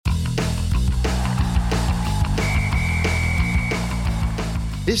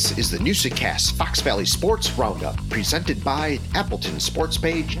This is the Newsacast Fox Valley Sports Roundup, presented by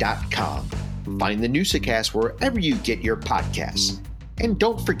AppletonSportsPage.com. Find the Newsacast wherever you get your podcasts. And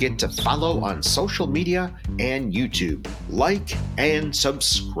don't forget to follow on social media and YouTube. Like and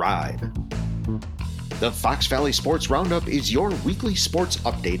subscribe. The Fox Valley Sports Roundup is your weekly sports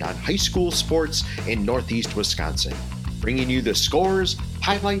update on high school sports in Northeast Wisconsin, bringing you the scores,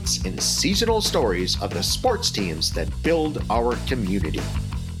 highlights, and seasonal stories of the sports teams that build our community.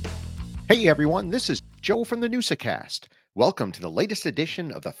 Hey everyone, this is Joe from the Newsacast. Welcome to the latest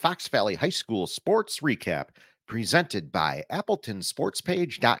edition of the Fox Valley High School Sports Recap, presented by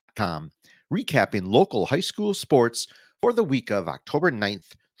AppletonSportsPage.com, recapping local high school sports for the week of October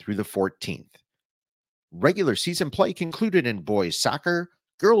 9th through the 14th. Regular season play concluded in boys soccer,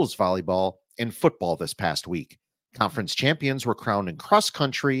 girls volleyball, and football this past week. Conference champions were crowned in cross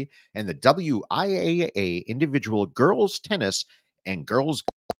country, and the WIAA individual girls tennis and girls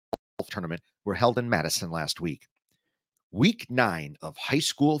golf tournament were held in Madison last week. Week 9 of high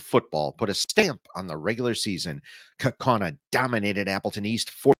school football put a stamp on the regular season. Kaukauna dominated Appleton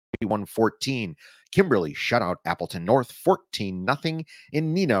East 41-14. Kimberly shut out Appleton North 14-0,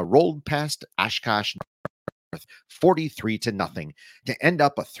 and Neenah rolled past Oshkosh North 43-0 to end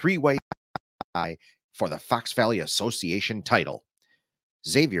up a three-way tie for the Fox Valley Association title.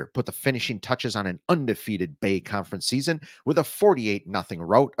 Xavier put the finishing touches on an undefeated Bay Conference season with a 48-0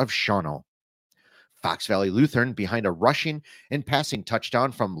 rout of Shawano. Fox Valley Lutheran, behind a rushing and passing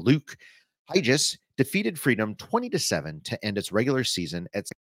touchdown from Luke Hygis, defeated Freedom 20-7 to end its regular season at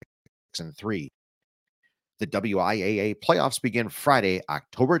 6-3. The WIAA playoffs begin Friday,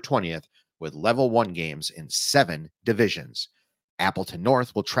 October 20th, with level 1 games in 7 divisions. Appleton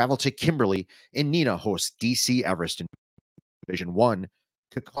North will travel to Kimberly, and Neenah hosts DC Everest in Division 1.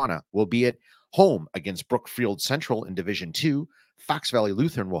 Kaukauna will be at home against Brookfield Central in Division 2. Fox Valley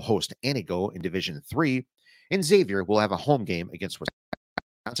Lutheran will host Anago in Division 3. And Xavier will have a home game against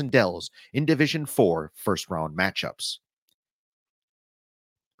Wisconsin Dells in Division 4 first-round matchups.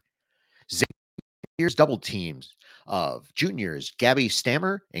 Xavier's double teams of juniors Gabby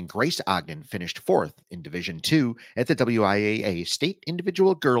Stammer and Grace Ogden finished 4th in Division 2 at the WIAA State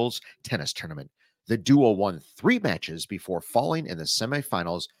Individual Girls Tennis Tournament. The duo won 3 matches before falling in the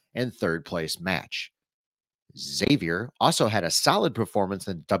semifinals and third-place match. Xavier also had a solid performance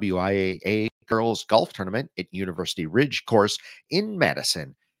in the WIAA Girls Golf Tournament at University Ridge Course in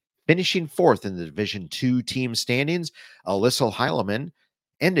Madison. Finishing 4th in the Division II team standings, Alyssa Heileman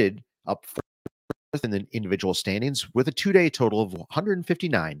ended up 4th in the individual standings with a 2-day total of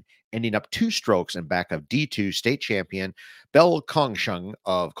 159, ending up 2 strokes in back of D2 state champion Belle Kongsheng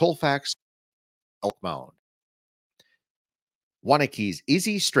of Colfax, Elk Mound. Waunakee's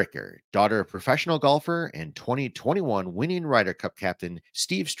Izzy Stricker, daughter of professional golfer and 2021 winning Ryder Cup captain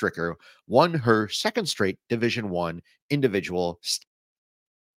Steve Stricker, won her second straight Division I individual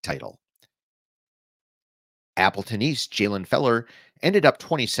title. Appleton East Jalen Feller ended up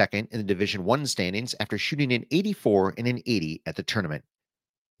 22nd in the Division I standings after shooting an 84 and an 80 at the tournament.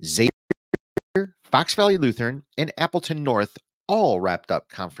 Xavier, Fox Valley Lutheran, and Appleton North all wrapped up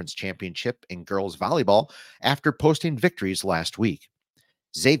conference championship in girls volleyball after posting victories last week.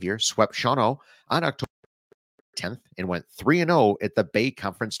 Xavier swept Shawano on October 10th and went 3-0 at the Bay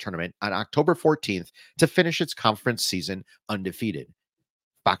Conference tournament on October 14th to finish its conference season undefeated.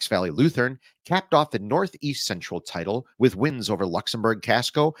 Fox Valley Lutheran capped off the Northeast Central title with wins over Luxembourg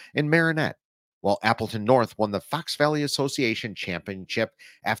Casco and Marinette, while Appleton North won the Fox Valley Association Championship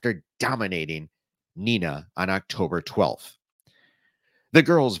after dominating Neenah on October 12th. The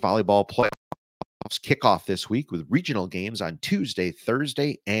girls' volleyball playoffs kick off this week with regional games on Tuesday,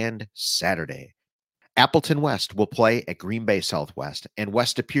 Thursday, and Saturday. Appleton West will play at Green Bay Southwest, and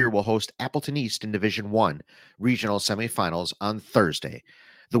West De Pere will host Appleton East in Division 1 regional semifinals on Thursday.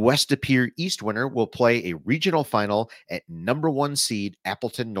 The West De Pere East winner will play a regional final at number 1 seed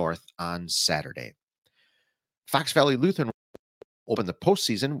Appleton North on Saturday. Fox Valley Lutheran will open the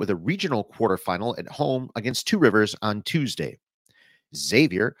postseason with a regional quarterfinal at home against Two Rivers on Tuesday.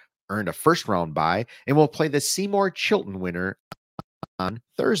 Xavier earned a first-round bye and will play the Seymour Chilton winner on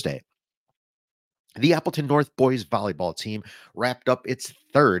Thursday. The Appleton North boys volleyball team wrapped up its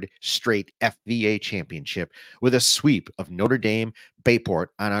 3rd straight FVA championship with a sweep of Notre Dame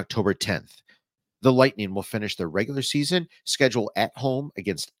Bayport on October 10th. The Lightning will finish their regular season schedule at home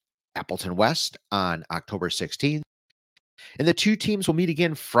against Appleton West on October 16th, and the two teams will meet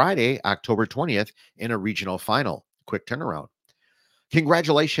again Friday, October 20th in a regional final. Quick turnaround.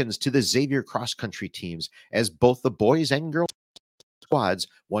 Congratulations to the Xavier cross-country teams as both the boys and girls squads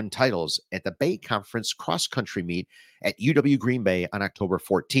won titles at the Bay Conference cross-country meet at UW Green Bay on October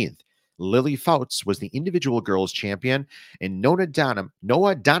 14th. Lily Fouts was the individual girls champion, and Noah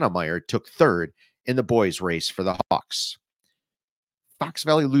Donnemeyer took third in the boys' race for the Hawks. Fox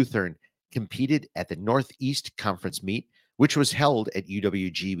Valley Lutheran competed at the Northeast Conference meet, which was held at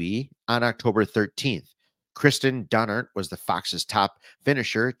UWGB on October 13th. Kristen Donnert was the Fox's top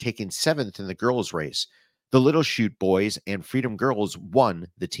finisher, taking 7th in the girls' race. The Little Chute boys and Freedom girls won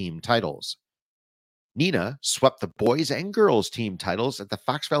the team titles. Neenah swept the boys and girls team titles at the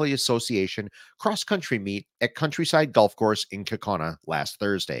Fox Valley Association cross-country meet at Countryside Golf Course in Kaukauna last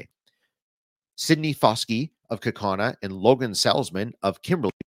Thursday. Sydney Foskey of Kaukauna and Logan Salzman of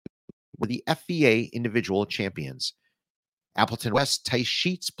Kimberly were the FVA individual champions. Appleton West Tice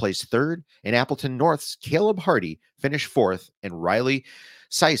Sheets placed third, and Appleton North's Caleb Hardy finished fourth, and Riley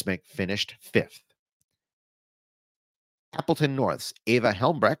Seismic finished fifth. Appleton North's Ava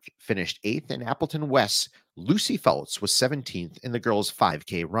Helmbrecht finished eighth, and Appleton West's Lucy Fouts was 17th in the girls'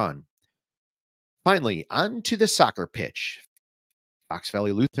 5K run. Finally, on to the soccer pitch. Fox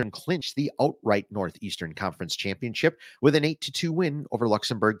Valley Lutheran clinched the outright Northeastern Conference Championship with an 8-2 win over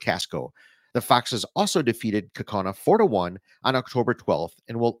Luxembourg Casco. The Foxes also defeated Kaukauna 4-1 on October 12th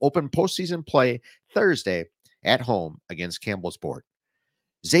and will open postseason play Thursday at home against Campbellsport.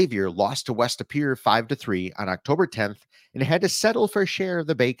 Xavier lost to West Appear 5-3 on October 10th and had to settle for a share of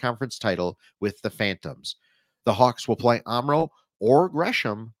the Bay Conference title with the Phantoms. The Hawks will play Omro or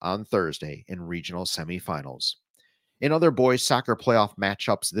Gresham on Thursday in regional semifinals. In other boys soccer playoff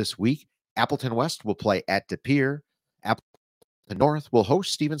matchups this week, Appleton West will play at De Pere, Appleton North will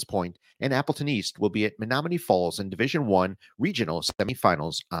host Stevens Point, and Appleton East will be at Menominee Falls in Division I regional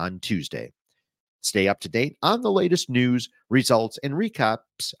semifinals on Tuesday. Stay up to date on the latest news, results, and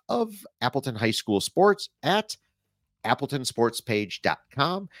recaps of Appleton High School sports at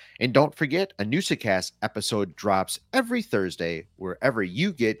appletonsportspage.com. And don't forget, a NoosaCast episode drops every Thursday wherever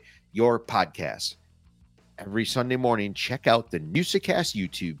you get your podcasts. Every Sunday morning, check out the NoosaCast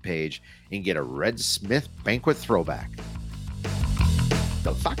YouTube page and get a Red Smith Banquet throwback.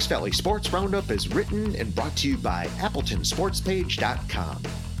 The Fox Valley Sports Roundup is written and brought to you by appletonsportspage.com.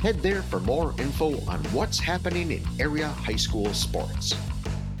 Head there for more info on what's happening in area high school sports.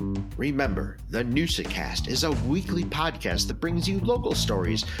 Remember, the NoosaCast is a weekly podcast that brings you local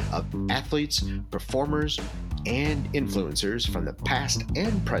stories of athletes, performers, and influencers from the past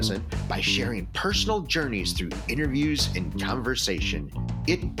and present by sharing personal journeys through interviews and conversation.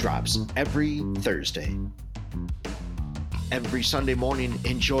 It drops every Thursday. Every Sunday morning,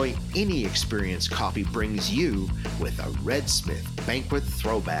 enjoy any experience coffee brings you with a Red Smith Banquet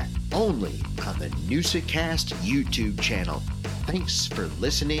throwback only on the NoosaCast YouTube channel. Thanks for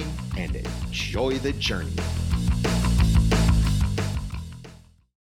listening and enjoy the journey.